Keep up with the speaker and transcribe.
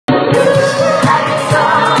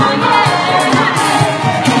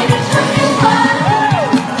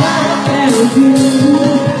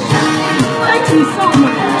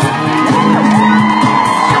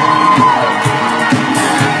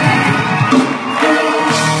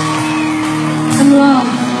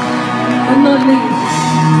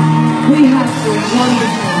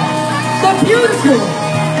beautiful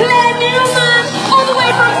Claire Newman, all the way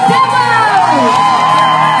from Edinburgh.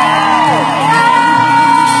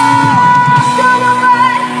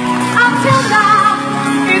 Until now,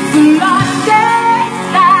 it's a lot of days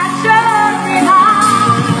that shut me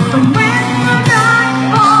out. But when the night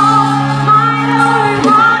falls, my only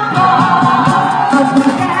one falls. But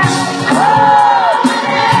forget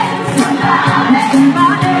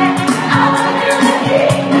somebody. I want you to be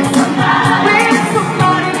with somebody. With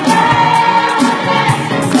somebody.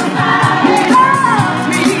 Somebody who loves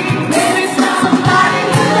me. Maybe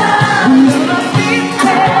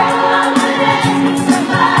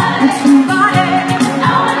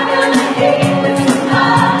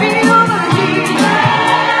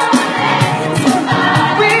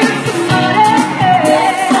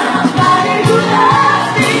somebody who loves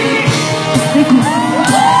me.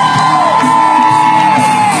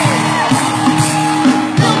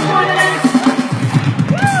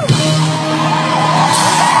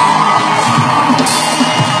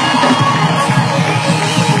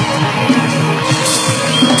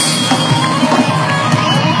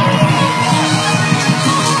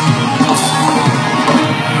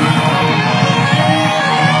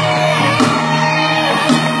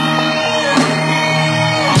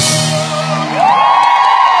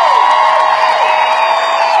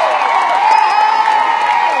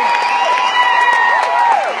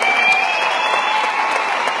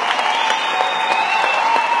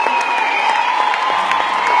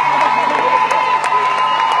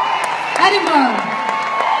 Edinburgh.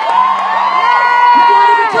 Have you had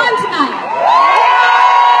a good time tonight?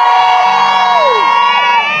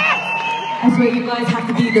 That's where you guys have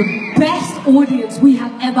to be the best audience we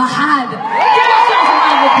have ever had. Give yourselves a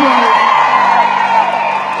round of applause.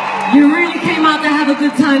 You really came out to have a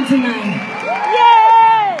good time tonight.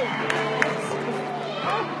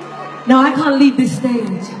 Now I can't leave this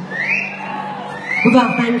stage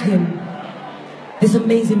without thanking this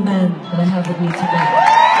amazing band that I have with me tonight.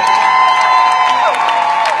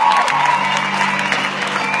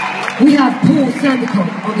 We have Paul Sandercock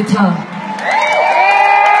on guitar,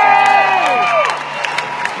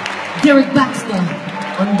 Derek Baxter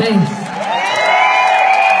on bass,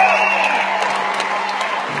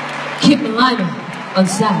 Kip Malina on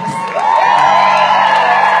sax,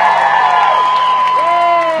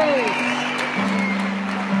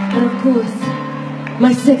 and of course,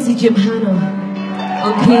 my sexy Jim Hanna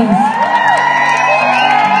on keys.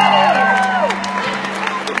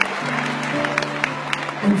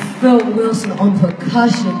 And Phil Wilson on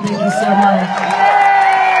percussion. Thank you so much.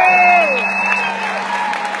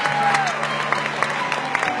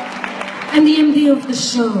 And the MD of the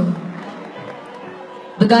show,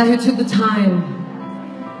 the guy who took the time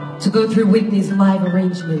to go through Whitney's live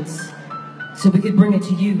arrangements so we could bring it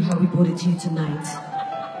to you how we brought it to you tonight.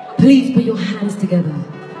 Please put your hands together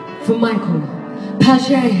for Michael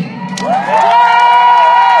Paget.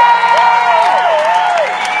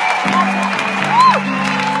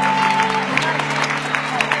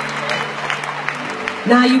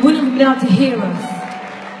 Now, you wouldn't have been able to hear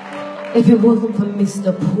us if it wasn't for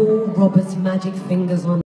Mr. Paul Roberts' magic fingers on